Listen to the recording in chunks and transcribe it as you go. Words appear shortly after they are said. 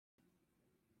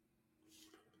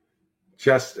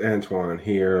Just Antoine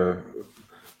here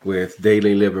with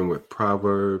Daily Living with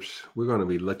Proverbs. We're going to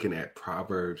be looking at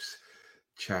Proverbs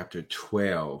chapter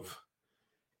 12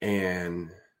 and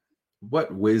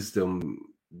what wisdom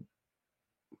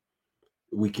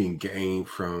we can gain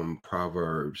from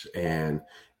Proverbs. And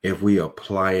if we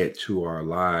apply it to our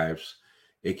lives,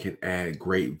 it can add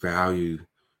great value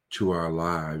to our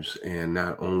lives and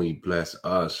not only bless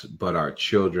us, but our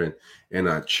children and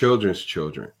our children's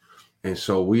children. And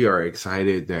so we are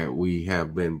excited that we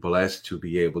have been blessed to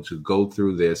be able to go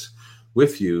through this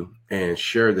with you and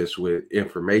share this with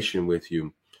information with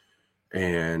you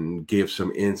and give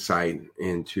some insight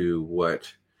into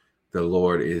what the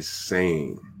Lord is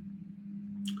saying.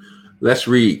 Let's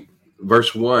read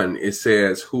verse 1. It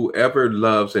says, "Whoever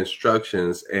loves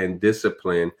instructions and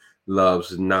discipline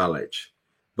loves knowledge,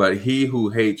 but he who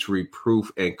hates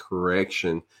reproof and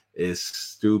correction is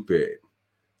stupid."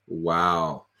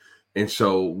 Wow. And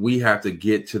so we have to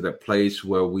get to the place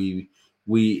where we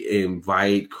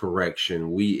invite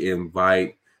correction, we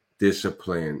invite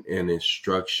discipline and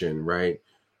instruction, right?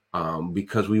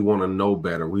 Because we want to know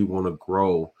better, we want to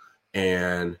grow.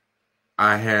 And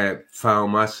I had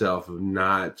found myself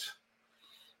not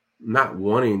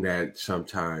wanting that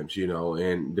sometimes,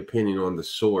 and depending on the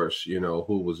source,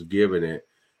 who was giving it.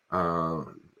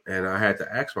 And I had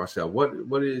to ask myself,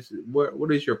 what is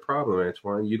your problem,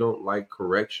 Antoine? You don't like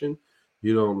correction?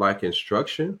 You don't like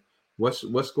instruction?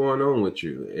 What's going on with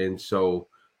you? And so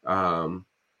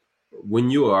when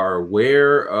you are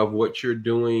aware of what you're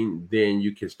doing, then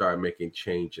you can start making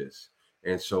changes.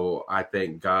 And so I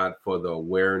thank God for the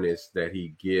awareness that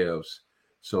he gives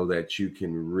so that you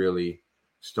can really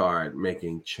start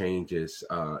making changes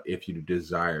if you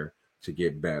desire to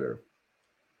get better.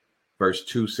 Verse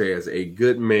 2 says, "A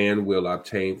good man will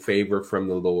obtain favor from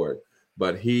the Lord,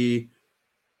 but he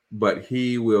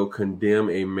will condemn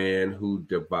a man who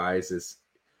devises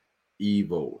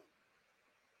evil."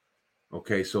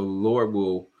 Okay, so the Lord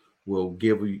will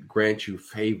grant you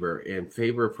favor, and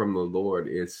favor from the Lord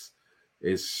is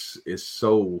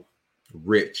so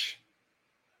rich,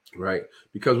 right?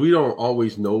 Because we don't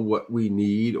always know what we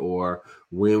need or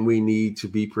when we need to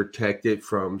be protected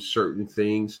from certain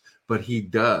things, but he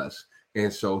does.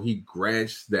 And so he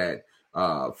grants that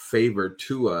favor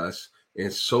to us in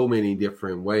so many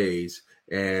different ways,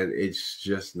 and it's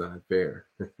just not fair.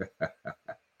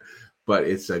 But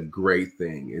it's a great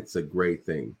thing. It's a great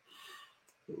thing.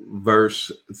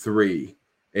 Verse 3,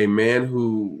 a man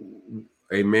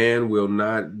will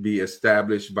not be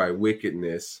established by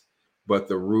wickedness, but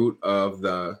the root of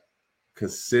the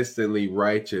consistently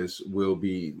righteous will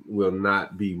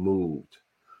not be moved.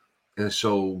 And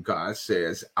so God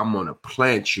says, I'm going to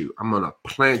plant you. I'm going to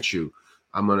plant you.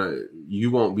 You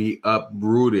won't be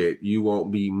uprooted. You won't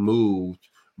be moved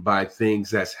by things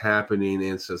that's happening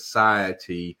in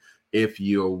society if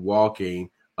you're walking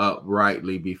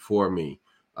uprightly before me.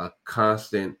 A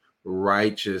constant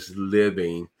righteous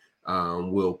living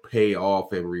will pay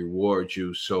off and reward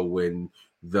you. So when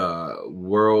the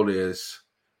world is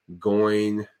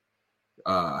going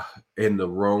in the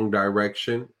wrong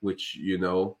direction, which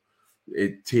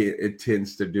it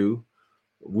tends to do,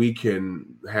 we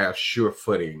can have sure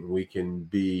footing. We can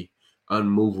be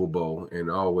unmovable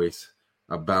and always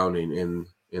abounding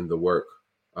in the work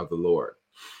of the Lord.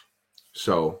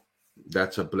 So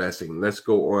that's a blessing. Let's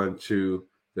go on to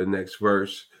the next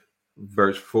verse.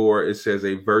 Verse 4, it says,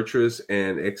 "A virtuous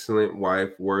and excellent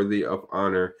wife worthy of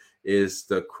honor is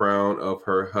the crown of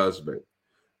her husband,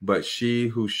 but she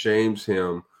who shames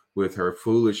him with her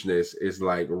foolishness is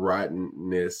like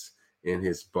rottenness in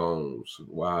his bones."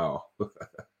 Wow.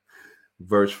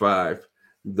 Verse 5,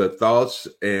 "The thoughts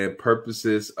and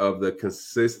purposes of the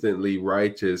consistently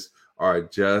righteous are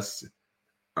just,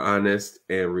 honest,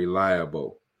 and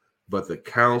reliable, but the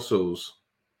counsels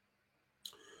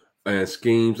and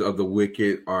schemes of the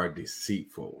wicked are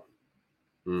deceitful."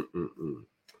 Mm-mm-mm.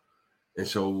 And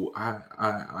so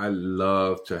I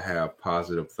love to have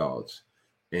positive thoughts,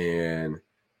 and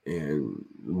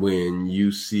when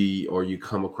you see or you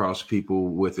come across people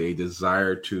with a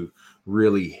desire to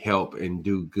really help and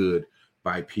do good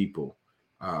by people,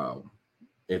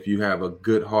 if you have a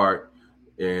good heart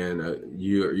and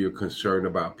you're concerned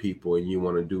about people and you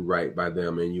want to do right by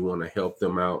them and you want to help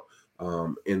them out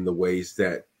in the ways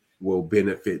that will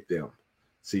benefit them.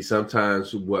 See,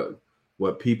 sometimes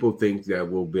what people think that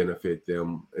will benefit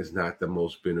them is not the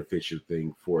most beneficial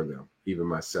thing for them, even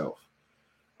myself.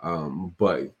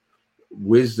 But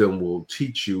wisdom will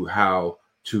teach you how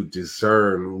to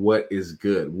discern what is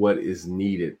good, what is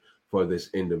needed for this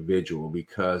individual,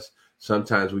 because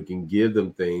sometimes we can give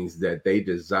them things that they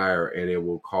desire and it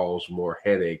will cause more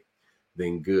headache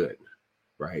than good,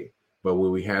 right? But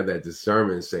when we have that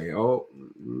discernment, say, oh,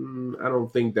 I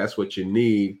don't think that's what you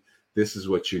need. This is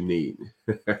what you need.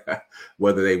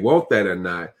 Whether they want that or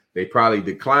not, they probably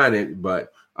decline it,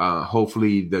 but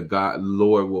hopefully the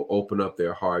Lord will open up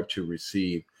their heart to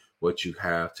receive what you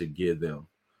have to give them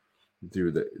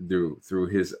through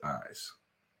his eyes.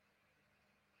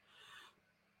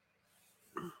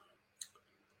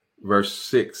 Verse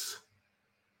 6,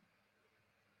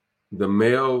 the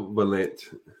malevolent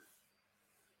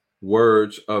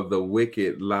words of the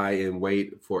wicked lie in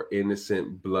wait for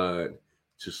innocent blood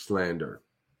to slander,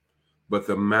 but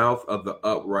the mouth of the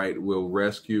upright will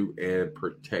rescue and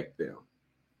protect them.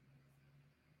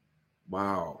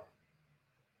 Wow.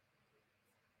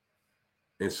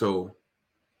 And so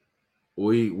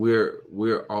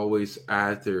we're always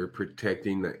after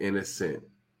protecting the innocent,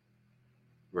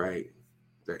 right?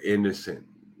 The innocent,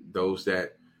 those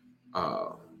that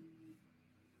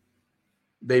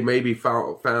they may be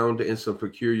found in some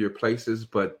peculiar places,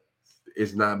 but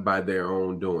it's not by their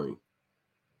own doing.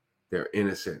 They're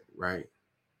innocent, right?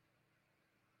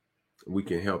 We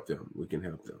can help them. We can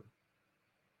help them.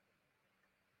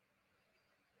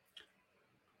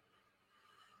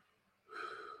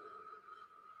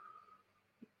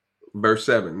 Verse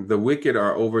 7, the wicked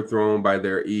are overthrown by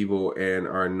their evil and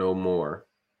are no more,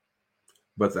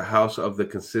 but the house of the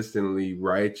consistently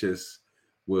righteous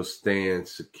will stand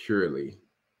securely.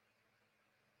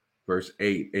 Verse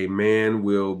 8, a man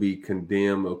will be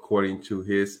condemned according to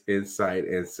his insight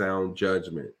and sound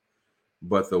judgment,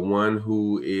 but the one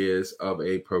who is of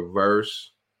a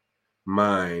perverse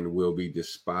mind will be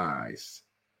despised.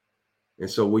 And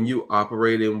so when you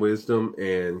operate in wisdom,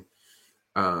 and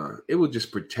it will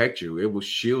just protect you, it will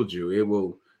shield you, it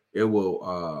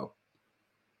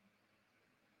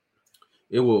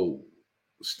will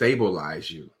stabilize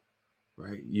you,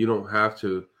 right? You don't have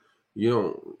to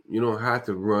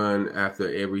run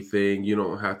after everything. You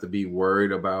don't have to be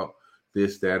worried about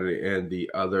this, that, and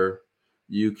the other.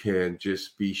 You can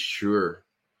just be sure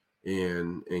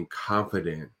and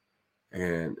confident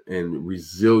and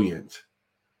resilient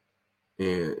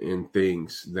in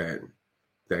things that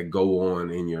go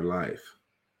on in your life.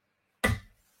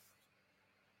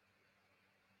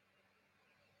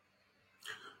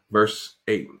 Verse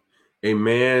 8, a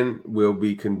man will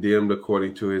be condemned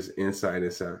according to his insight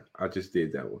and sound. I just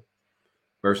did that one.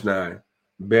 Verse 9,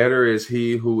 better is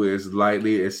he who is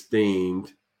lightly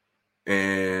esteemed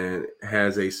and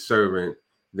has a servant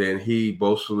than he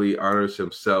boastfully honors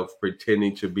himself,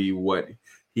 pretending to be what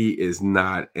he is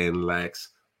not and lacks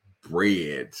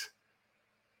bread.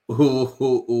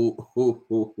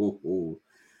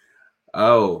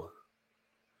 Oh,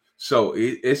 so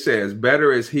it says,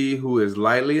 better is he who is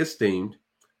lightly esteemed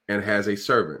and has a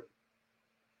servant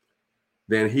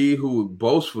than he who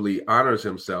boastfully honors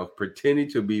himself, pretending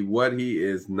to be what he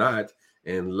is not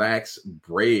and lacks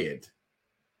bread.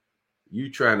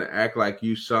 You trying to act like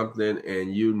you something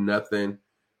and you nothing,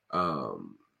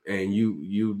 and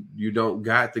you don't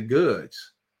got the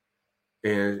goods,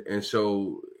 and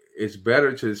so it's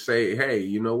better to say, hey,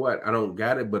 you know what? I don't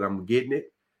got it, but I'm getting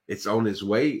it. It's on its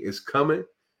way. It's coming,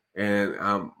 and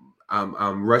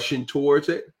I'm rushing towards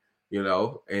it.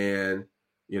 And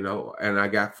I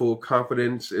got full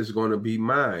confidence it's going to be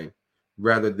mine,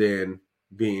 rather than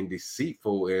being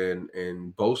deceitful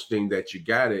and boasting that you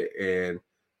got it and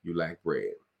you lack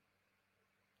bread.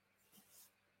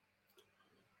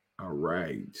 All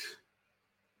right.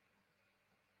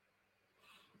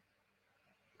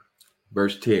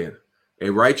 Verse 10, a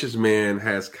righteous man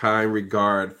has kind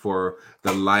regard for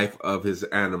the life of his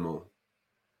animal,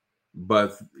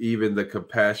 but even the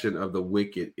compassion of the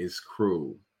wicked is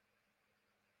cruel.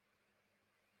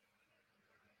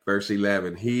 Verse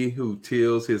 11, he who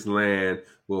tills his land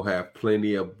will have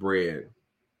plenty of bread,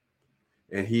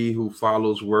 and he who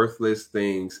follows worthless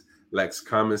things lacks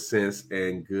common sense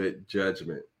and good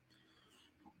judgment.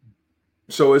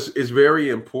 So it's very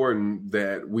important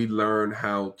that we learn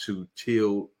how to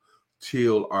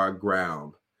till our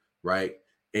ground, right?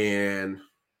 And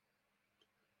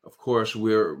of course,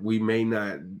 we may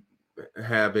not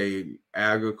have a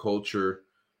agriculture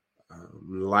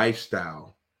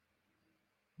lifestyle,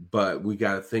 but we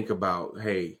got to think about,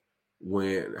 hey,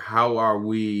 how are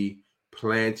we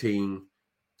planting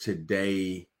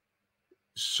today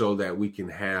so that we can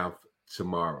have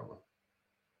tomorrow,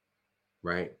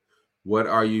 right? What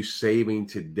are you saving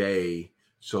today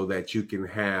so that you can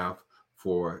have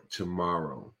for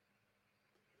tomorrow?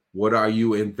 What are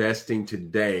you investing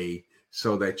today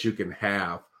so that you can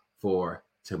have for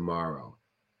tomorrow?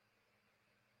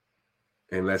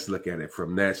 And let's look at it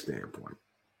from that standpoint.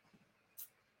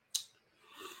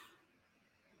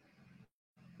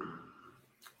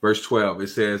 Verse 12, it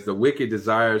says, the wicked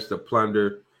desires the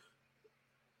plunder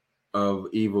of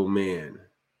evil men,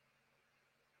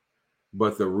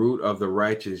 but the root of the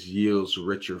righteous yields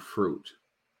richer fruit.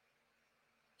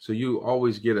 So you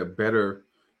always get a better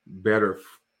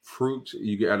fruit.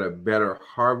 You get a better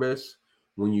harvest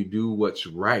when you do what's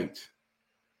right.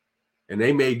 And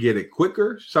they may get it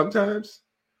quicker sometimes,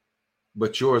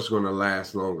 but yours is going to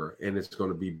last longer and it's going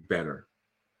to be better.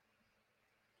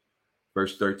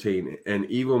 Verse 13, an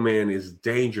evil man is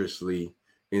dangerously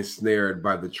ensnared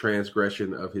by the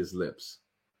transgression of his lips,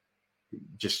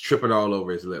 just tripping all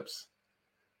over his lips.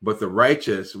 But the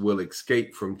righteous will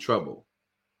escape from trouble,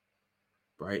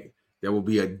 right? There will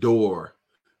be a door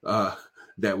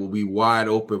that will be wide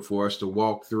open for us to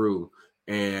walk through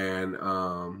and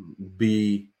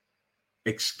be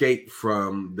escape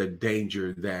from the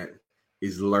danger that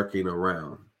is lurking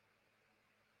around.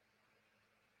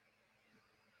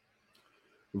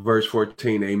 Verse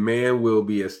 14, a man will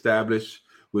be established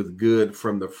with good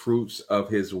from the fruits of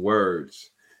his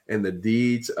words, and the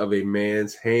deeds of a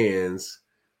man's hands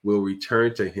will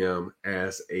return to him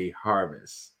as a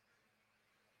harvest.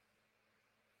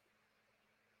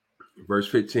 Verse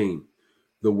 15,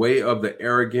 the way of the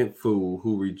arrogant fool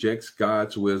who rejects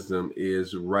God's wisdom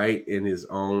is right in his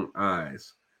own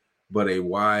eyes, but a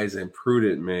wise and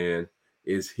prudent man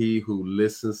is he who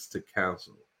listens to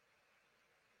counsel.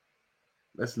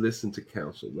 Let's listen to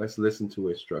counsel. Let's listen to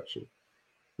instruction.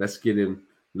 Let's get in.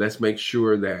 Let's make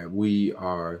sure that we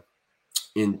are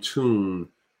in tune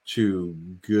to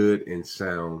good and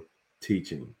sound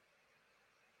teaching,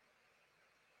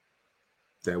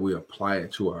 that we apply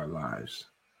it to our lives.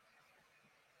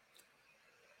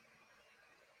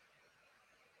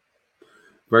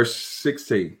 Verse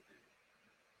 16,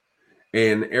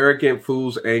 an arrogant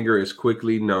fool's anger is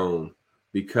quickly known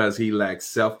because he lacks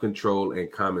self-control and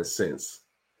common sense.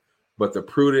 But the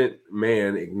prudent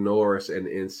man ignores an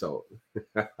insult.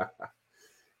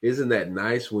 Isn't that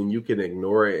nice when you can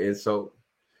ignore an insult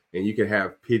and you can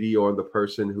have pity on the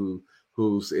person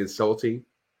who's insulting?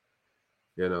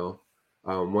 You know,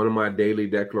 one of my daily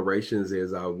declarations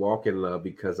is I walk in love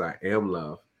because I am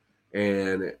love.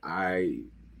 And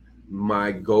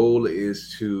my goal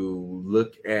is to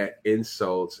look at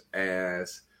insults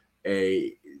as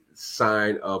a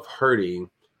sign of hurting,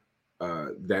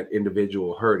 that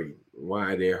individual hurting.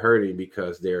 Why they're hurting?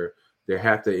 Because they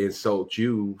have to insult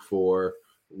you for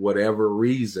whatever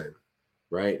reason,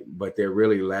 right? But they're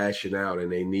really lashing out,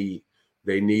 and they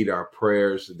need our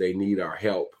prayers, they need our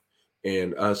help,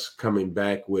 and us coming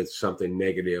back with something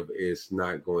negative is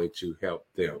not going to help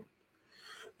them.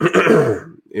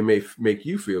 It may make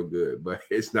you feel good, but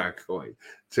it's not going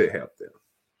to help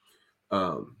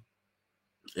them,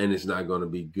 and it's not going to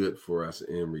be good for us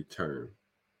in return.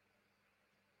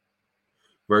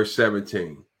 Verse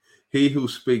 17, he who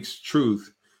speaks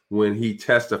truth when he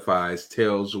testifies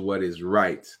tells what is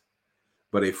right,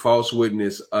 but a false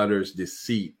witness utters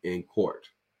deceit in court.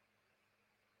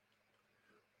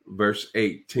 Verse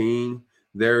 18,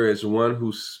 there is one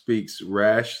who speaks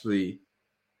rashly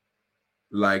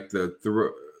like the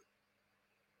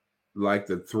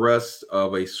thrust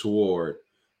of a sword,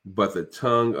 but the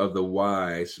tongue of the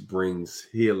wise brings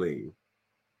healing.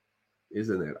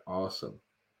 Isn't that awesome?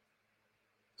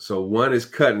 So one is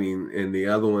cutting and the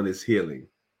other one is healing.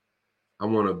 I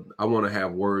want to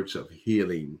have words of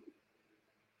healing.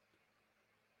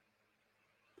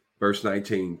 Verse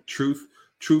 19,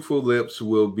 truthful lips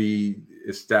will be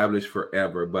established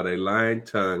forever, but a lying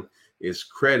tongue is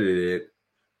credited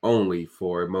only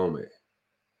for a moment.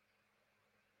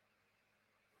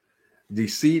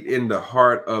 Deceit in the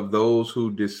heart of those who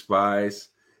despise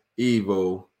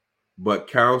evil, but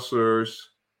counselors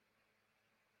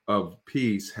of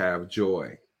peace have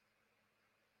joy.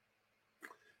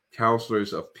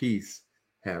 Counselors of peace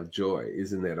have joy.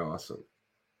 Isn't that awesome?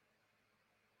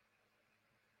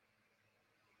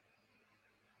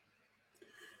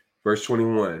 Verse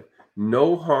 21,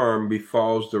 no harm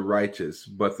befalls the righteous,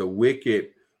 but the wicked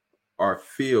are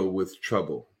filled with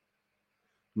trouble.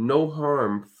 No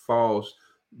harm falls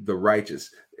the righteous.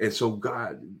 And so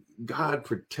God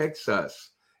protects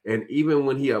us. And even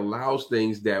when he allows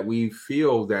things that we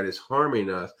feel that is harming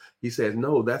us, he says,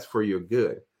 no, that's for your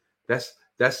good. That's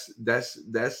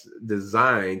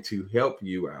designed to help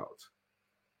you out.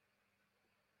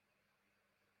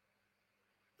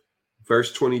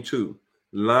 Verse 22,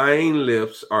 lying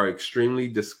lips are extremely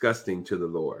disgusting to the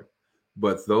Lord,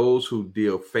 but those who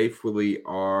deal faithfully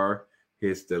are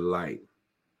his delight.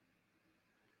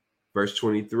 Verse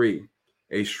 23,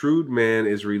 a shrewd man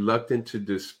is reluctant to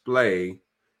display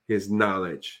his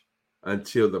knowledge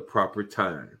until the proper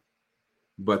time,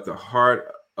 but the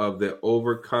heart of the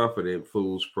overconfident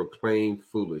fools proclaim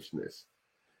foolishness.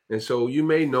 And so you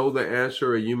may know the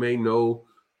answer, or you may know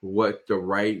what the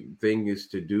right thing is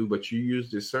to do, but you use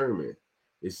discernment.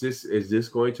 Is this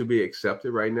going to be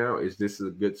accepted right now? Is this a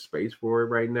good space for it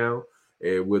right now?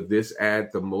 And would this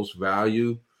add the most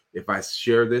value if I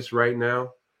share this right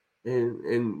now?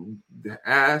 And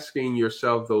asking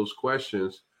yourself those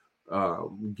questions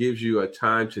gives you a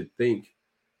time to think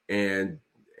and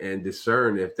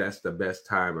discern if that's the best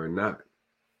time or not.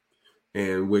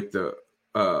 And with the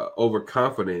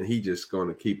overconfident, he just going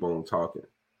to keep on talking.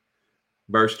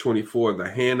 Verse 24: the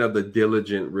hand of the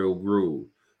diligent will rule,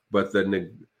 but the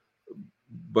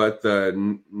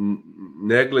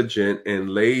negligent and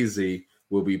lazy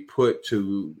will be put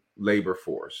to labor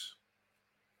force.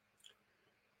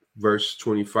 Verse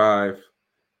 25: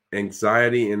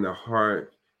 anxiety in the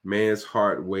heart, man's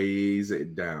heart weighs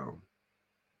it down,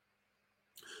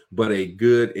 but a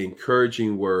good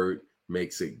encouraging word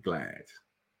makes it glad.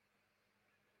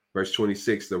 Verse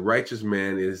 26: the righteous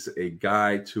man is a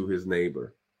guide to his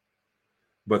neighbor,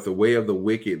 but the way of the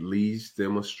wicked leads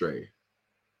them astray.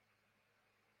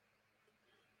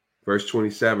 Verse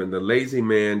 27: the lazy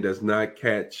man does not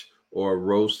catch or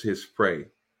roast his prey,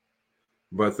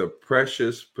 but the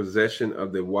precious possession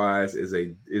of the wise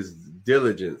is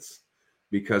diligence,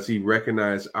 because he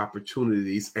recognizes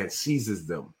opportunities and seizes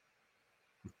them,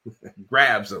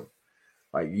 grabs them.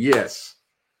 Like, yes.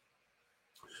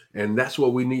 And that's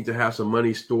what we need, to have some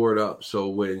money stored up. So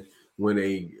when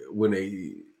a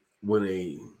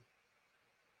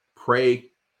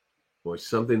prey or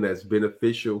something that's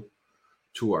beneficial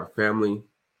to our family,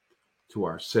 to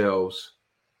ourselves,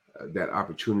 that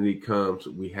opportunity comes,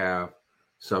 we have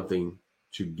something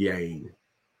to gain.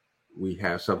 We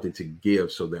have something to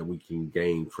give so that we can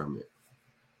gain from it.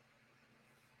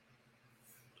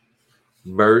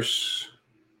 Verse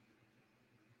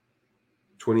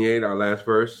 28, our last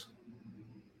verse,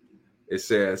 it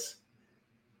says,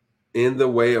 in the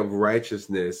way of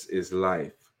righteousness is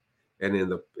life, and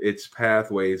in its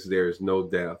pathways there is no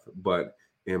death, but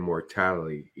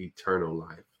immortality, eternal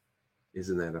life.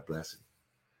 Isn't that a blessing?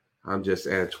 I'm just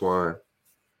Antoine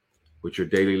with your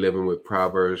daily living with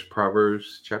Proverbs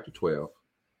chapter 12.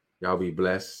 Y'all be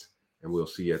blessed, and we'll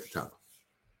see you at the top.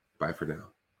 Bye for now.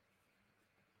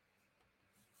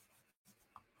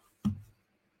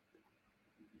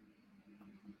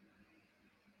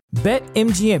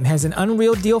 BetMGM has an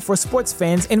unreal deal for sports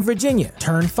fans in Virginia.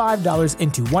 Turn $5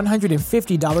 into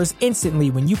 $150 instantly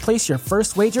when you place your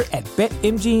first wager at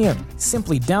BetMGM.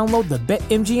 Simply download the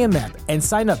BetMGM app and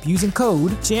sign up using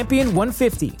code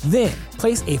Champion150. Then,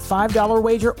 place a $5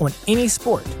 wager on any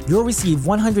sport. You'll receive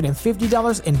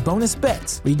 $150 in bonus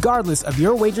bets, regardless of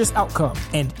your wager's outcome.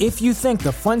 And if you think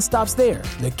the fun stops there,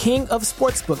 the king of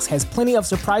sportsbooks has plenty of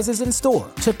surprises in store.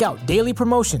 Check out daily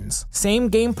promotions,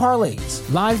 same-game parlays,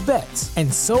 live bets,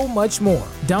 and so much more.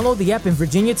 Download the app in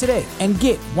Virginia today and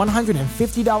get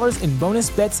 $150 in bonus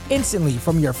bets instantly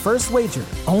from your first wager.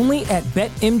 Only at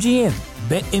BetMGM.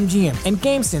 BetMGM and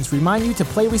GameSense remind you to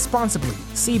play responsibly.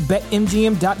 See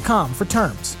BetMGM.com for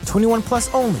terms. 21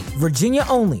 plus only. Virginia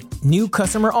only. New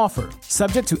customer offer.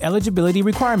 Subject to eligibility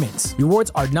requirements.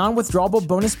 Rewards are non-withdrawable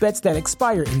bonus bets that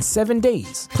expire in 7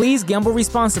 days. Please gamble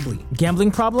responsibly.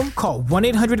 Gambling problem? Call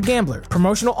 1-800-GAMBLER.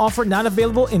 Promotional offer not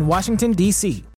available in Washington, D.C.